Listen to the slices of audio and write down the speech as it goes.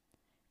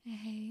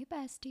Hey,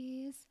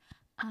 besties,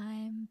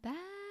 I'm back.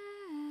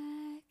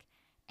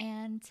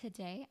 And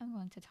today I'm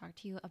going to talk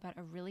to you about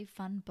a really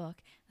fun book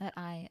that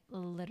I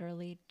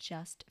literally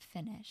just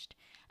finished.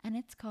 And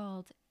it's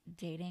called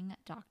Dating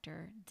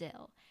Dr.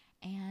 Dill.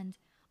 And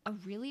a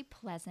really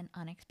pleasant,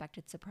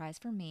 unexpected surprise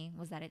for me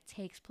was that it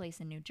takes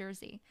place in New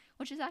Jersey,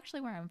 which is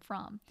actually where I'm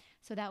from.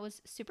 So that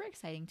was super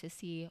exciting to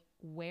see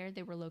where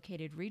they were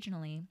located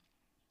regionally,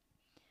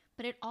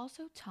 but it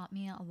also taught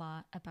me a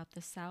lot about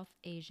the South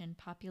Asian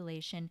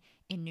population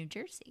in New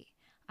Jersey.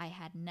 I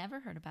had never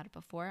heard about it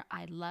before.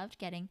 I loved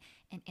getting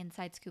an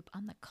inside scoop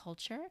on the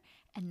culture,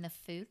 and the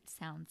food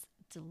sounds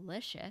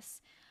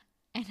delicious.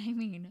 And I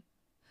mean,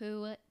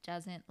 who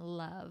doesn't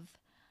love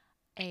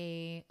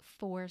a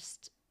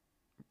forced,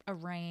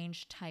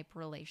 arranged type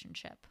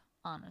relationship?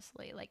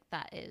 Honestly, like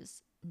that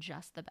is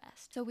just the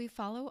best. So we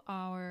follow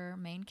our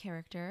main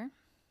character,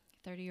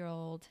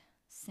 30-year-old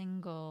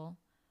single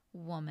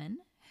woman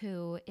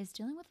who is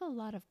dealing with a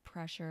lot of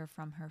pressure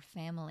from her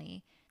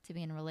family to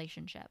be in a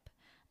relationship,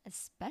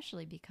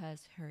 especially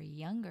because her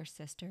younger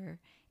sister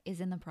is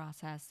in the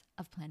process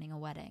of planning a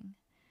wedding.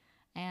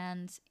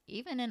 And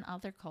even in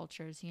other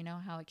cultures, you know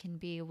how it can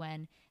be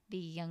when the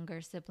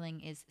younger sibling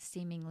is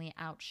seemingly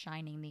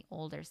outshining the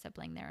older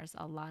sibling. There's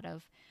a lot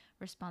of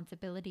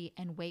responsibility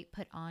and weight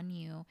put on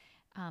you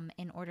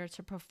in order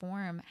to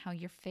perform how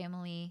your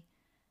family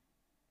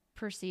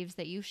perceives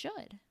that you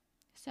should.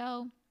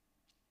 So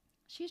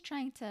she's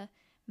trying to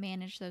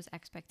manage those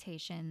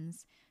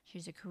expectations.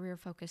 She's a career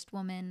focused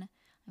woman.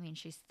 I mean,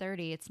 she's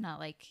 30. It's not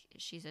like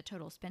she's a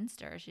total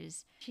spinster.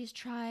 She's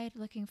tried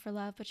looking for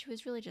love, but she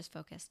was really just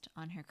focused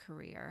on her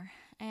career.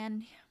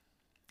 And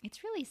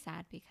it's really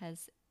sad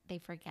because they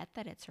forget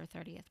that it's her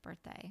 30th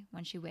birthday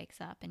when she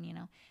wakes up, and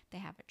they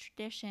have a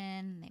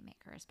tradition, they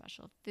make her a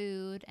special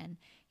food, and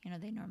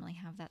they normally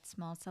have that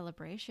small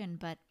celebration,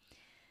 but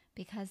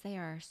because they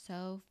are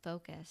so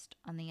focused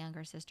on the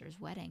younger sister's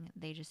wedding,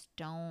 they just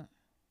don't,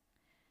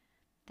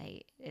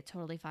 it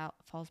totally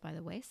falls by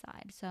the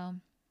wayside. So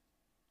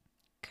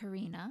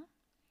Karina,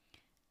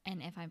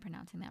 and if I'm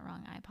pronouncing that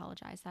wrong, I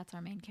apologize, that's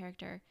our main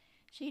character.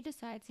 She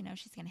decides,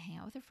 she's going to hang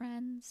out with her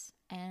friends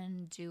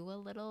and do a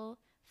little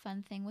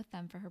fun thing with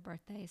them for her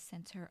birthday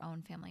since her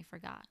own family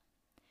forgot.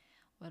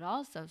 What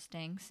also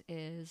stinks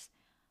is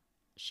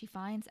she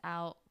finds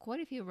out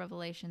quite a few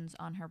revelations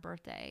on her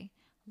birthday,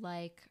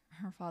 like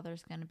her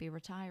father's going to be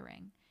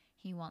retiring.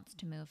 He wants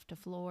to move to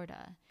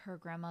Florida. Her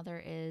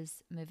grandmother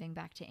is moving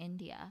back to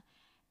India.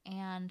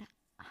 And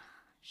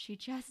she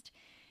just,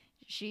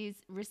 she's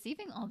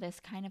receiving all this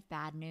kind of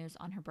bad news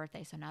on her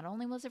birthday. So not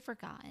only was it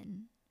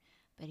forgotten,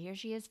 but here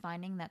she is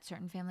finding that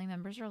certain family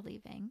members are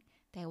leaving.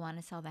 They want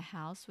to sell the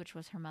house, which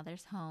was her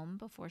mother's home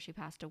before she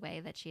passed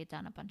away, that she had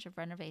done a bunch of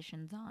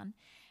renovations on.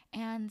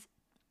 And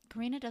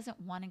Karina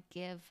doesn't want to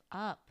give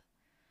up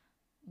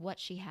what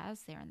she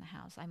has there in the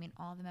house. I mean,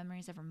 all the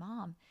memories of her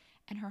mom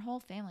and her whole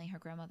family, her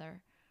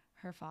grandmother,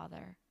 her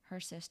father, her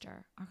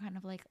sister, are kind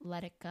of like,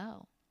 let it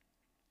go.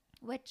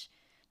 Which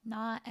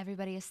not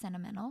everybody is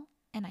sentimental,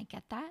 and I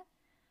get that.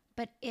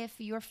 But if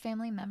your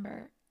family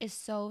member is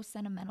so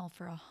sentimental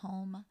for a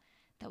home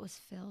that was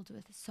filled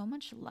with so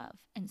much love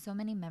and so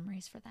many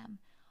memories for them,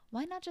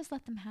 why not just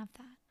let them have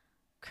that?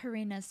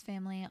 Karina's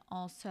family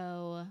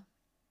also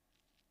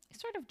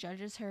sort of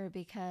judges her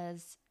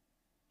because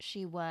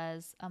she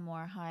was a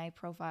more high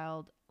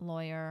profiled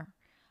lawyer,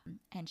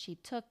 and she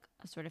took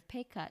a sort of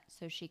pay cut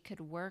so she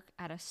could work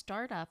at a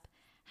startup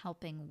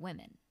helping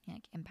women,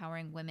 like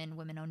empowering women,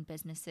 women owned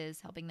businesses,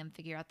 helping them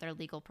figure out their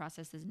legal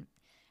processes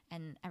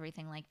and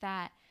everything like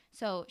that.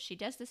 So she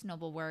does this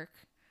noble work.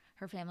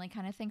 Her family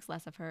kind of thinks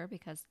less of her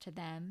because to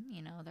them,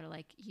 they're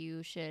like,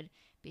 you should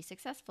be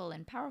successful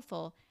and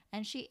powerful.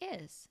 And she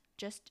is,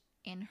 just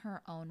in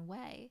her own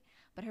way.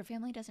 But her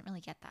family doesn't really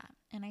get that.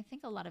 And I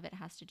think a lot of it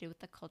has to do with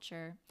the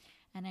culture.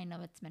 And I know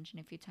it's mentioned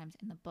a few times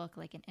in the book,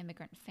 like an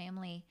immigrant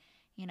family,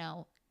 you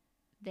know,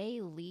 they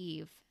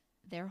leave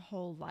their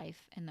whole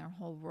life and their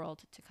whole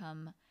world to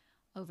come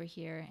over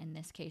here, in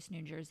this case,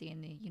 New Jersey in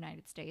the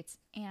United States.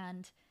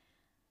 And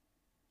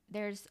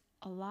there's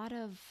a lot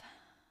of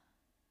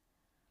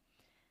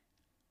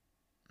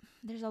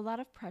there's a lot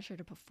of pressure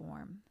to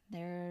perform.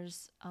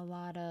 There's a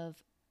lot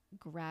of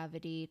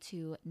gravity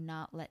to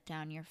not let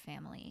down your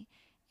family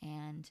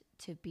and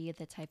to be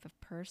the type of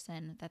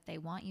person that they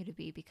want you to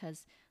be,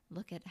 because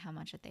look at how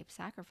much that they've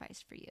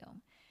sacrificed for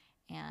you.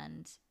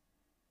 And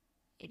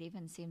it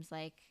even seems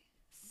like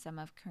some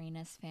of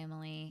Karina's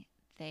family,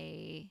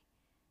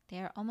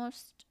 they're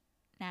almost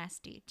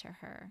nasty to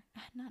her.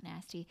 Not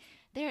nasty.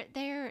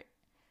 They're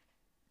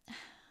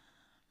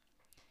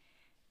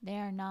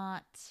they're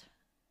not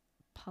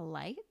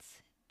polite.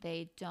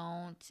 They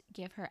don't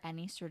give her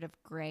any sort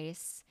of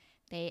grace.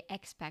 They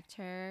expect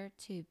her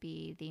to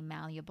be the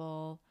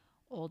malleable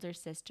older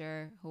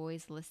sister who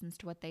always listens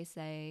to what they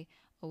say,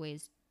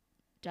 always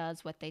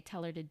does what they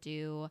tell her to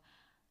do,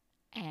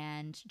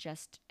 and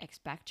just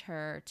expect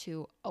her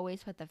to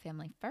always put the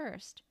family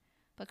first.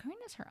 But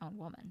Karina's her own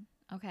woman,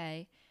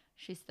 okay?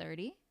 She's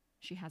 30.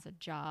 She has a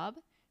job.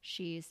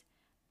 She's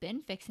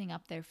been fixing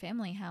up their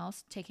family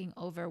house, taking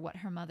over what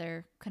her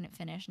mother couldn't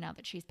finish now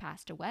that she's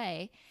passed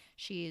away.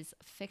 She's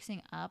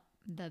fixing up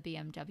the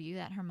BMW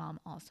that her mom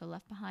also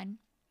left behind.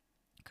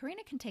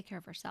 Karina can take care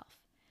of herself.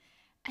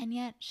 And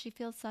yet she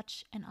feels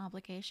such an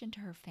obligation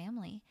to her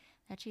family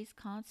that she's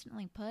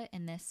constantly put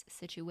in this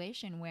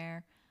situation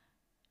where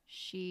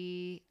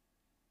she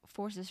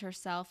forces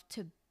herself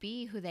to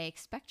be who they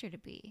expect her to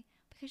be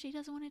because she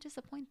doesn't want to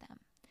disappoint them.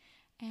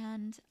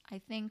 And I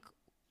think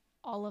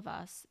all of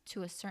us,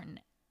 to a certain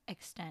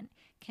extent,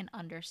 can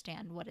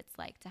understand what it's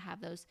like to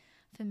have those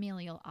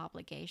familial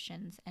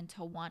obligations and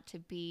to want to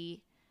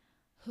be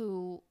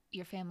who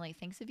your family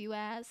thinks of you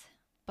as,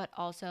 but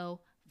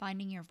also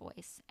finding your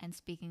voice and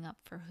speaking up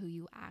for who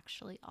you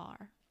actually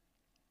are.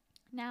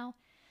 Now,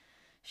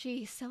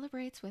 she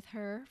celebrates with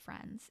her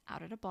friends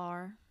out at a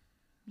bar,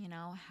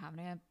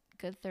 having a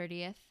good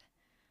 30th.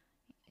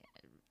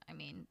 I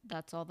mean,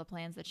 that's all the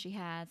plans that she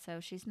had, so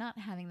she's not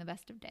having the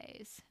best of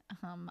days.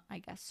 I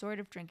guess sort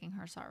of drinking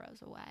her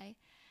sorrows away.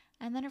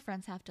 And then her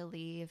friends have to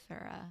leave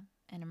for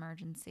an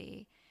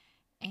emergency,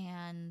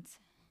 and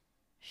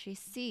she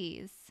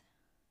sees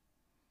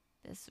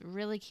this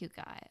really cute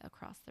guy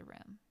across the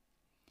room.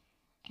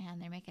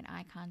 And they're making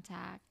eye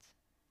contact,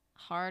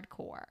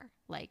 hardcore,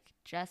 like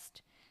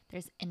just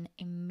there's an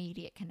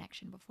immediate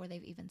connection before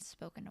they've even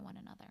spoken to one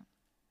another.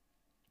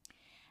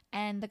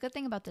 And the good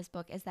thing about this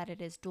book is that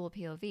it is dual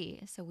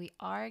POV. So we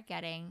are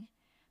getting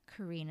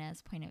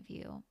Karina's point of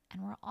view,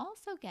 and we're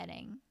also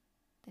getting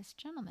this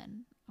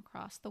gentleman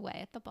across the way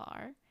at the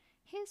bar,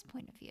 his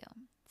point of view.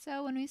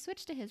 So when we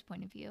switch to his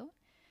point of view,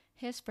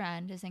 his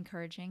friend is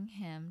encouraging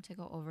him to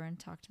go over and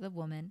talk to the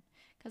woman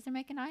because they're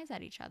making eyes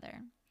at each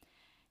other.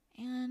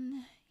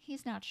 And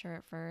he's not sure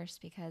at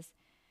first because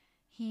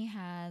he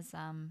has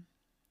a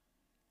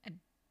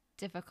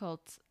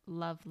difficult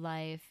love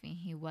life.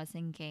 He was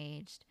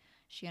engaged.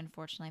 She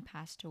unfortunately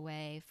passed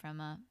away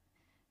from a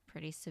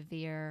pretty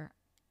severe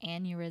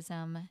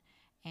aneurysm,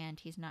 and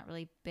he's not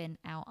really been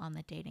out on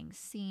the dating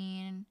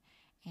scene.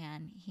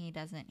 And he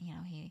doesn't,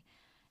 he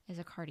is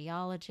a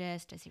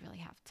cardiologist. Does he really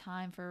have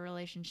time for a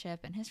relationship?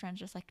 And his friend's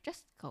just like,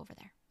 just go over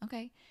there,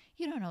 okay?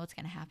 You don't know what's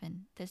going to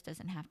happen. This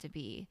doesn't have to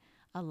be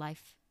a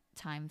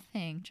lifetime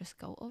thing. Just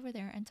go over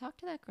there and talk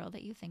to that girl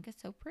that you think is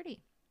so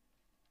pretty.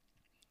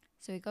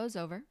 So he goes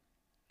over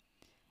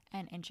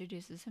and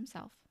introduces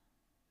himself.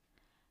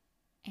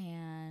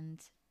 And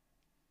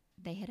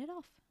they hit it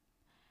off.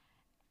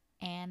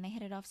 And they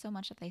hit it off so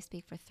much that they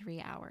speak for 3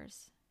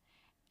 hours.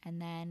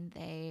 And then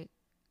they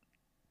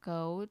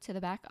go to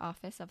the back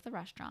office of the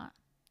restaurant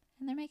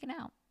and they're making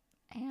out.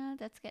 And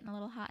that's getting a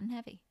little hot and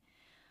heavy.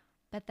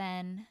 But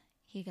then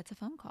he gets a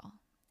phone call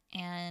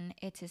and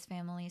it's his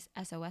family's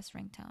SOS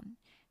ringtone.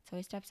 So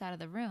he steps out of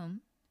the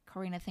room.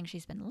 Karina thinks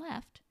she's been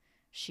left.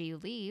 She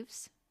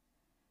leaves.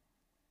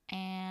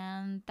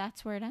 And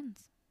that's where it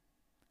ends.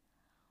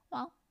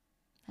 Well,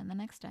 then the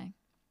next day,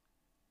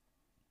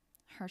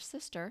 her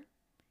sister,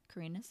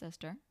 Karina's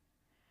sister,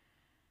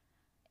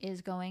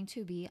 is going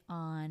to be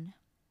on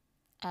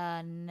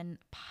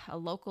a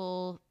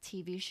local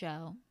TV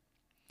show,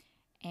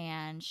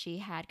 and she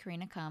had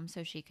Karina come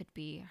so she could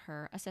be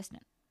her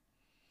assistant.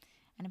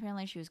 And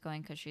apparently she was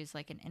going because she's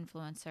like an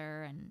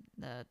influencer, and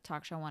the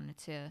talk show wanted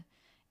to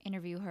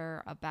interview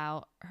her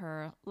about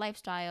her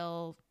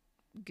lifestyle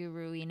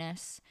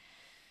guru-iness.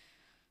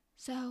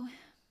 So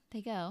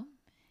they go,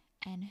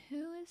 and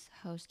who is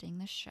hosting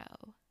the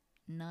show?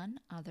 None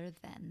other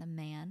than the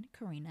man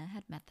Karina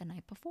had met the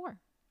night before.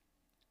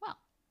 Well,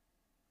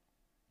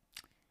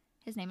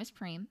 his name is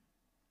Preem.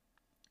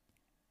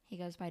 He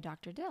goes by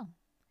Dr. Dill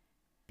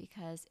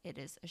because it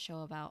is a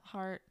show about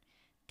heart.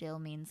 Dill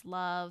means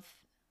love.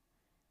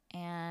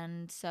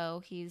 And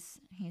so he's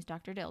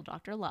Dr. Dill,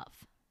 Dr.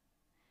 Love.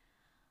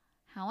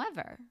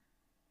 However,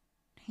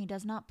 he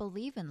does not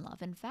believe in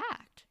love. In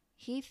fact,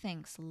 he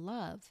thinks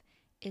love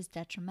is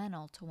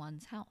detrimental to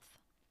one's health.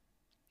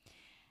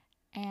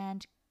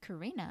 And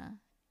Karina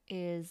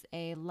is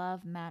a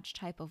love match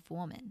type of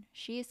woman.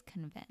 She is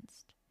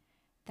convinced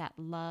that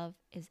love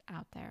is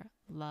out there,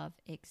 love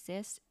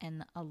exists,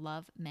 and a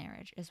love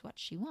marriage is what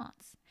she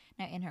wants.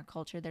 Now, in her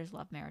culture, there's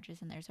love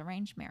marriages and there's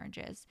arranged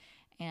marriages.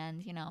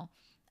 And,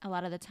 a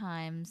lot of the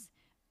times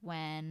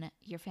when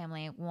your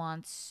family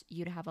wants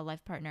you to have a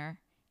life partner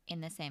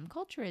in the same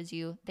culture as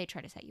you, they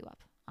try to set you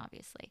up,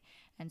 obviously.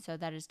 And so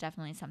that is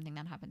definitely something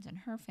that happens in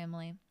her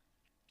family.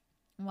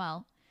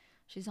 Well,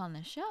 she's on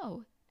the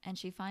show and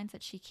she finds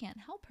that she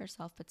can't help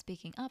herself but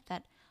speaking up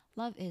that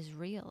love is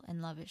real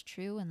and love is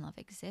true and love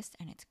exists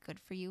and it's good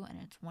for you and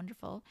it's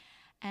wonderful.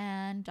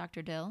 And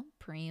Dr. Dill,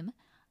 Preem,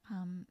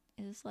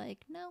 is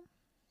like, no,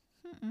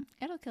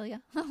 it'll kill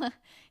you.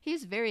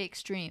 He's very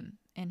extreme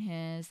in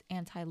his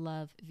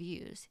anti-love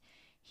views.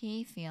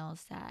 He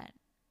feels that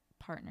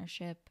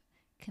partnership,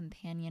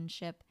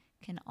 companionship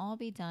can all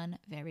be done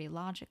very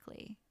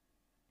logically.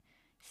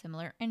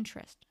 Similar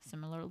interests,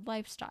 similar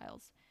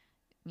lifestyles,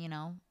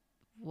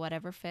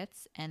 whatever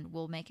fits, and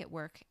we'll make it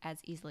work as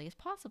easily as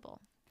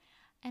possible.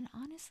 And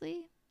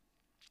honestly,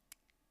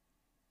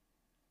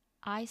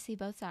 I see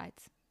both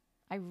sides.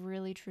 I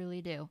really,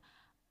 truly do.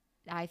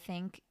 I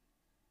think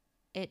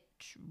it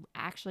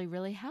actually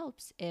really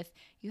helps if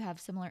you have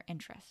similar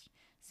interests,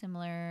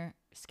 similar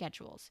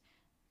schedules.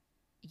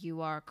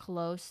 You are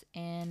close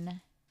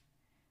in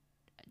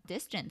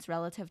distance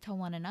relative to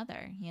one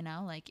another, you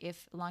know, like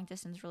if long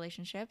distance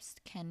relationships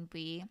can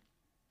be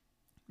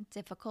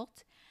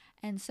difficult.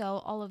 And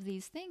so all of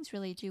these things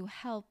really do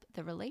help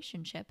the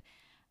relationship,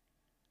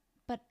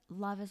 but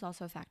love is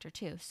also a factor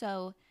too.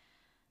 So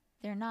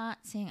they're not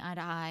seeing eye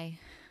to eye.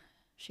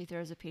 She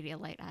throws a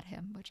Pedialyte at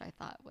him, which I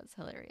thought was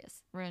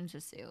hilarious. Ruins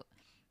his suit.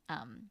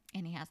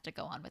 And he has to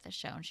go on with the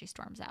show and she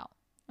storms out.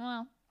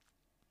 Well,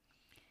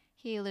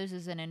 he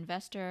loses an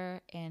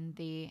investor in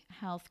the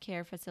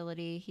healthcare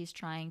facility he's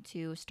trying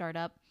to start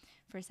up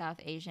for South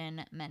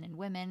Asian men and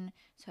women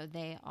so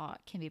they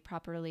can be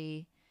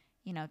properly,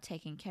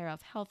 taken care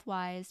of health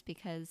wise,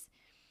 because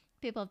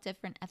people of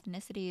different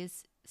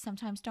ethnicities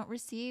sometimes don't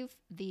receive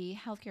the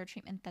healthcare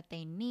treatment that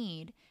they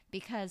need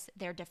because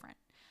they're different.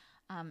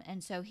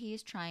 And so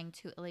he's trying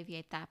to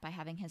alleviate that by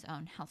having his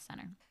own health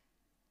center.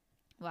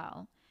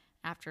 Well,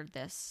 after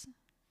this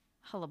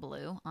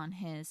hullabaloo on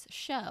his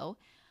show,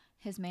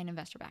 his main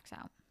investor backs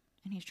out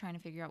and he's trying to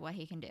figure out what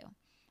he can do.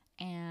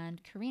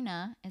 And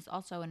Karina is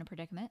also in a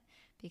predicament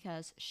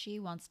because she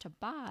wants to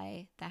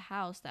buy the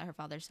house that her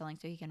father's selling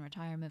so he can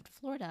retire and move to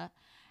Florida.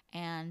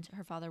 And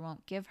her father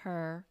won't give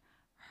her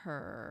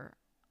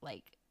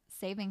like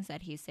savings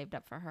that he's saved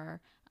up for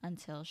her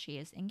until she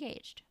is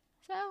engaged.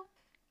 So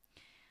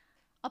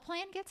a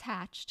plan gets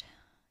hatched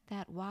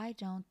that why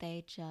don't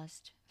they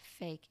just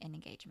fake an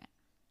engagement?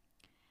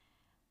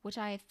 Which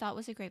I thought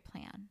was a great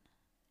plan.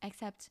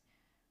 Except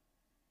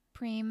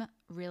Prem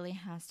really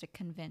has to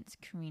convince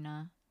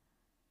Karina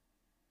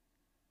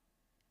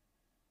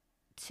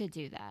to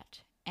do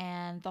that.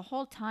 And the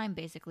whole time,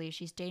 basically,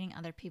 she's dating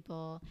other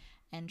people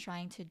and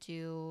trying to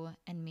do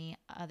and meet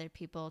other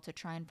people to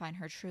try and find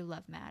her true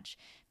love match,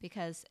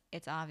 because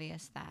it's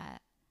obvious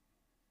that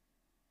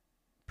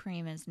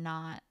Prem is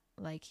not,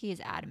 like, he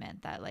is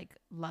adamant that, like,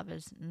 love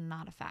is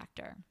not a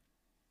factor.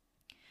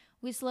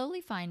 We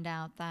slowly find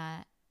out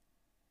that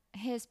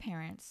his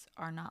parents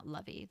are not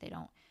lovey. They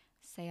don't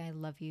say I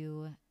love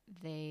you.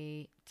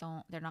 They're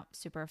not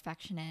super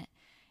affectionate.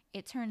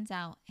 It turns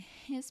out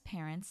his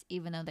parents,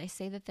 even though they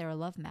say that they're a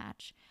love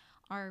match,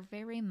 are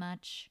very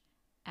much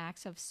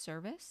acts of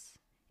service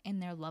in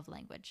their love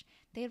language.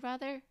 They'd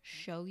rather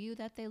show you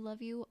that they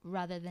love you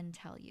rather than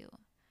tell you,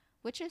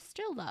 which is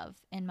still love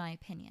in my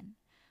opinion.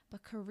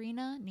 But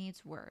Karina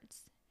needs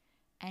words,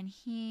 and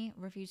he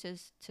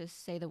refuses to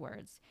say the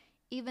words,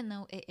 even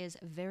though it is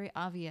very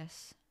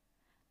obvious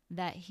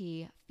that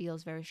he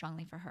feels very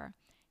strongly for her.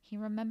 He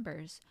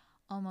remembers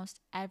almost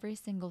every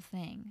single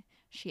thing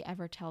she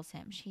ever tells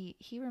him.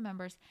 He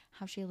remembers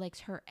how she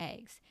likes her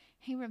eggs.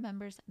 He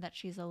remembers that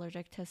she's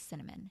allergic to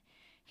cinnamon.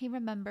 He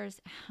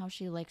remembers how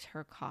she likes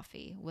her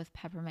coffee with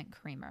peppermint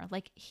creamer.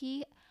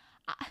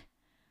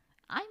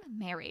 I'm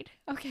married,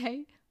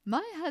 okay?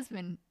 My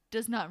husband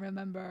does not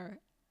remember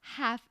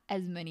half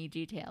as many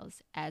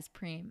details as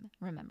Prem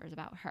remembers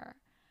about her.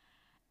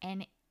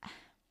 And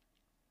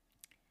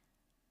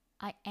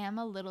I am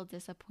a little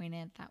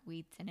disappointed that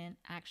we didn't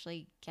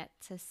actually get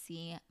to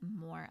see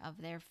more of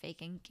their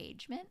fake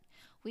engagement.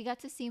 We got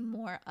to see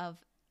more of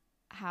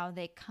how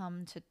they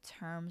come to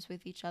terms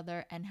with each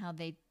other and how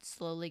they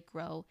slowly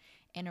grow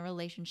in a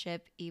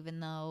relationship, even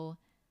though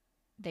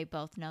they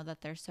both know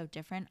that they're so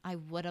different. I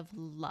would have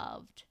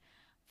loved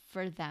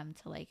for them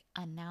to like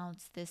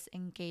announce this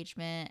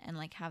engagement and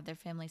like have their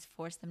families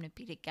force them to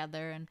be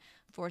together and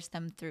force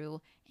them through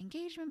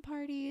engagement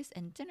parties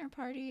and dinner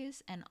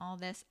parties and all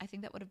this. I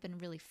think that would have been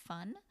really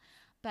fun.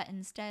 But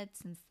instead,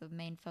 since the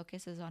main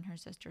focus is on her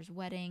sister's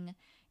wedding,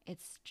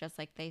 it's just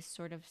like they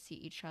sort of see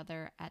each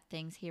other at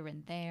things here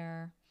and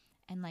there.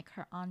 And like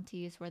her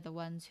aunties were the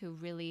ones who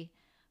really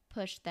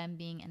pushed them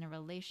being in a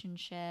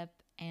relationship.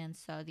 And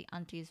so the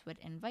aunties would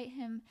invite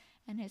him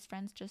and his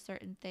friends to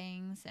certain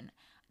things. And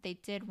they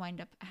did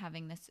wind up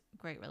having this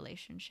great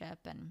relationship.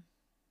 And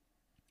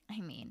I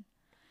mean,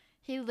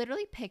 he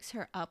literally picks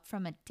her up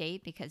from a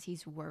date because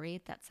he's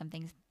worried that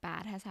something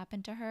bad has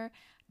happened to her,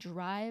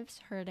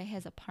 drives her to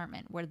his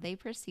apartment where they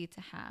proceed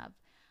to have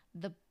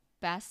the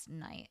best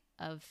night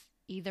of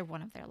either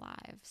one of their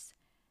lives.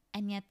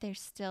 And yet they're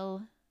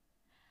still,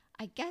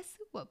 I guess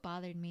what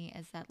bothered me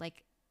is that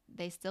like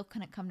they still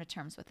couldn't come to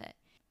terms with it.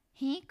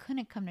 He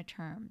couldn't come to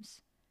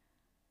terms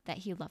that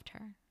he loved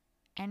her.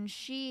 And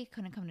she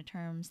couldn't come to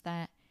terms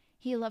that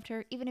he loved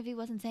her even if he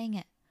wasn't saying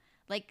it.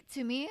 Like,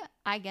 to me,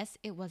 I guess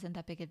it wasn't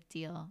that big a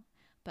deal.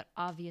 But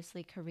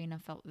obviously, Karina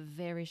felt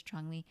very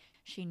strongly.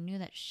 She knew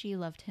that she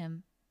loved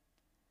him.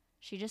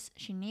 She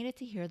needed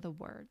to hear the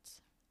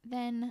words.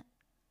 Then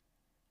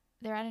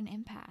they're at an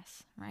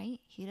impasse, right?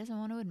 He doesn't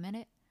want to admit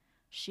it.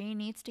 She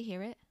needs to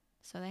hear it.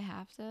 So they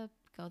have to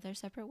go their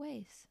separate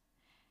ways.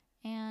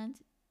 And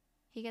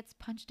he gets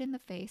punched in the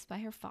face by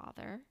her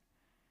father.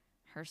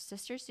 Her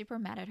sister's super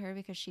mad at her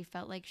because she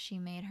felt like she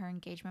made her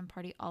engagement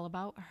party all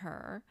about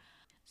her.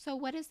 So,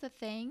 what is the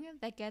thing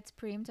that gets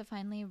Preem to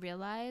finally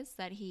realize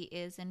that he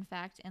is, in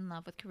fact, in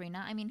love with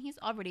Karina? I mean, he's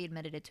already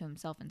admitted it to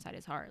himself inside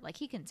his heart. Like,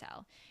 he can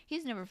tell.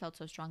 He's never felt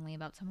so strongly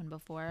about someone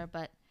before,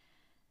 but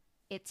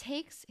it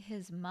takes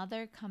his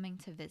mother coming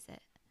to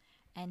visit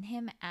and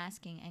him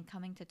asking and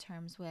coming to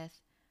terms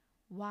with,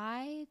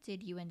 why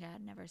did you and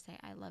dad never say,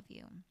 I love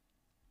you?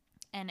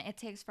 And it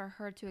takes for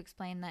her to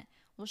explain that,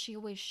 well, she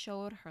always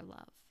showed her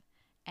love.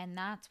 And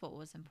that's what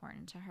was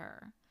important to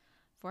her.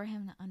 For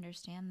him to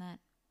understand that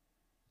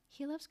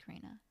he loves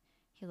Karina.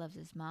 He loves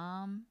his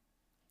mom.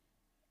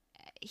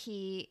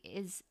 He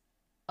is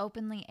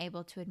openly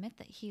able to admit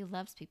that he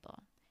loves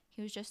people.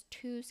 He was just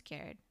too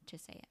scared to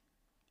say it.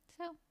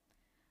 So,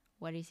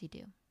 what does he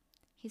do?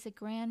 He's a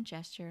grand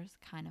gestures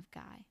kind of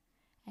guy.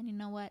 And you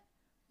know what?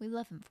 We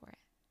love him for it.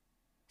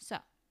 So,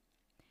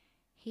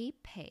 he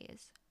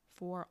pays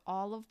for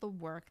all of the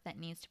work that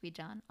needs to be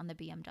done on the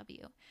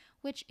BMW,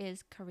 which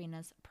is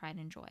Karina's pride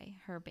and joy,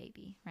 her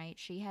baby, right?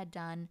 She had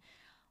done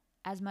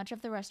as much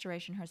of the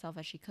restoration herself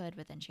as she could,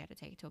 but then she had to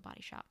take it to a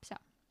body shop. So,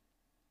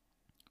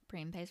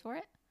 Preem pays for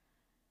it,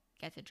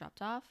 gets it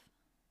dropped off,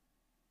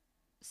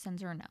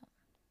 sends her a note.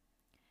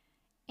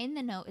 In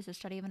the note is a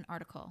study of an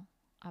article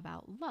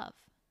about love,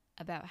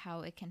 about how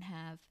it can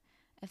have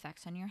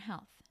effects on your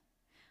health.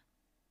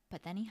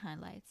 But then he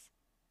highlights,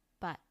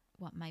 but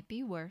what might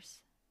be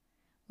worse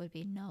would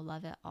be no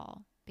love at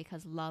all,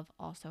 because love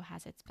also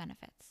has its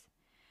benefits.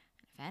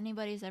 If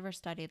anybody's ever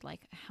studied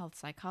like health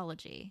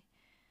psychology,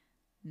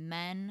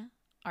 men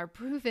are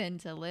proven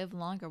to live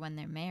longer when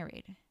they're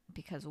married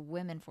because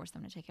women force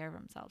them to take care of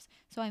themselves.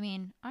 So, I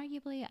mean,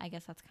 arguably, I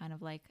guess that's kind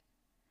of like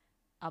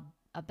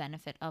a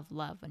benefit of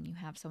love when you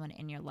have someone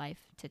in your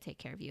life to take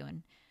care of you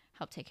and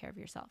help take care of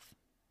yourself.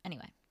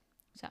 Anyway,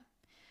 so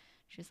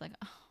she's like,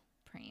 oh,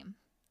 Preem,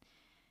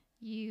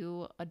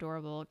 you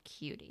adorable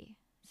cutie.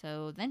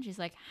 So then she's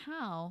like,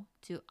 how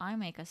do I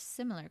make a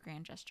similar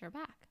grand gesture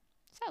back?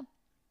 So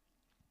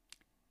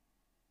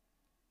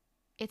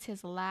it's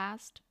his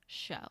last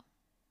show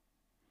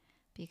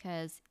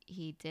because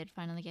he did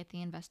finally get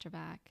the investor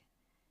back.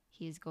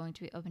 He's going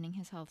to be opening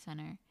his health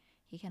center.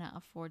 He cannot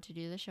afford to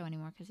do the show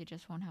anymore because he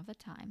just won't have the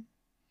time.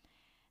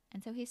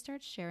 And so he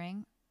starts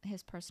sharing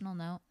his personal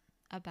note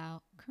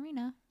about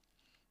Karina,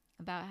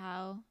 about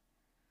how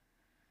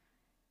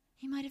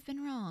he might have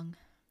been wrong.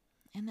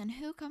 And then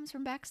who comes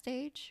from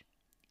backstage?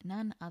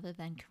 None other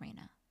than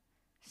Karina,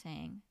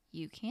 saying,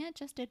 you can't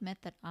just admit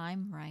that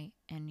I'm right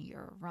and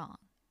you're wrong.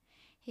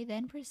 He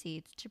then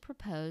proceeds to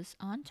propose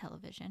on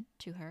television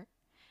to her,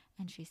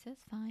 and she says,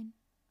 fine.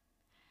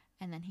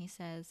 And then he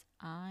says,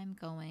 I'm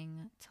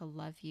going to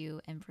love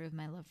you and prove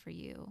my love for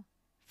you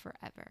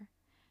forever.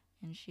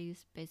 And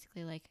she's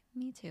basically like,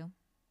 me too.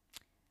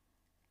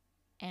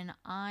 And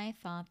I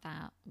thought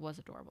that was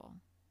adorable.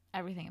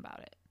 Everything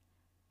about it.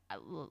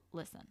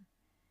 Listen,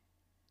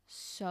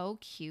 so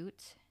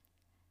cute.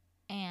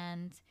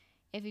 And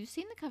if you've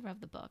seen the cover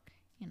of the book,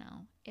 you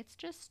know, it's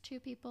just two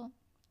people,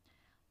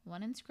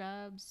 one in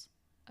scrubs,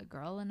 a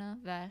girl in a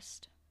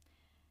vest.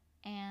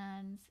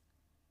 And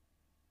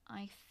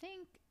I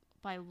think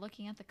by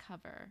looking at the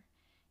cover,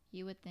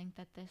 you would think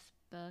that this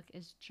book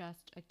is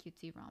just a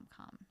cutesy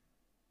rom-com.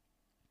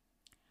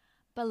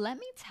 But let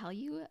me tell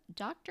you,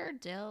 Dr.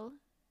 Dill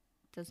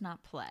does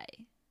not play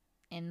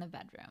in the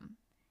bedroom.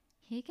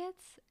 He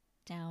gets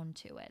down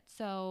to it.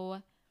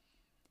 So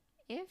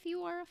if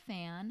you are a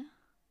fan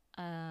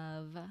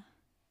of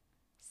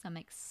some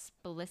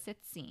explicit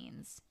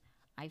scenes,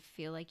 I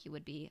feel like you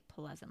would be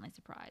pleasantly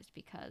surprised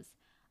because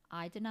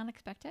I did not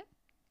expect it.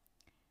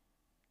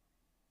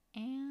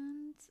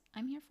 And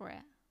I'm here for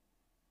it.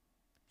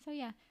 So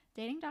yeah,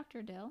 dating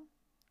Dr. Dill,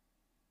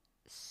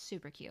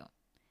 super cute.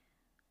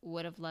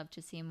 Would have loved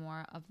to see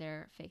more of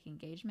their fake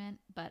engagement,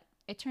 but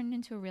it turned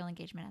into a real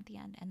engagement at the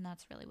end, and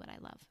that's really what I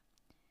love.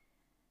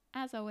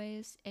 As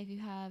always, if you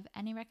have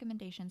any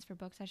recommendations for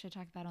books I should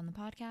talk about on the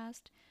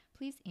podcast,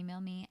 please email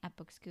me at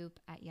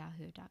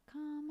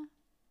bookscoop@yahoo.com.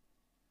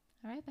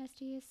 All right,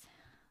 besties.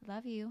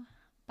 Love you.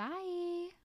 Bye.